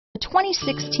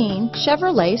2016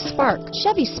 Chevrolet Spark.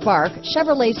 Chevy Spark,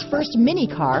 Chevrolet's first mini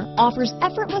car, offers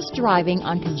effortless driving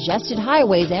on congested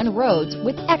highways and roads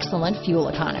with excellent fuel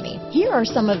economy. Here are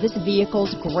some of this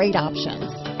vehicle's great options: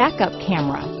 backup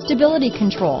camera, stability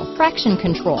control, traction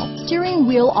control, steering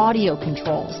wheel audio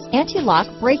controls,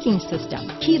 anti-lock braking system,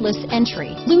 keyless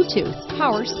entry, Bluetooth,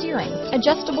 power steering,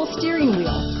 adjustable steering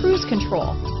wheel, cruise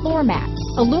control, floor mats,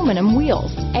 aluminum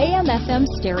wheels, AM/FM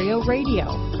stereo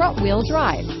radio, front wheel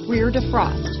drive, rear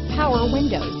defrost, power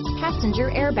windows, passenger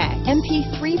airbag,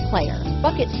 MP3 player,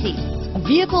 bucket seats. A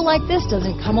vehicle like this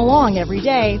doesn't come along every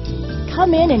day.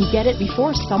 Come in and get it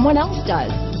before someone else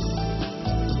does.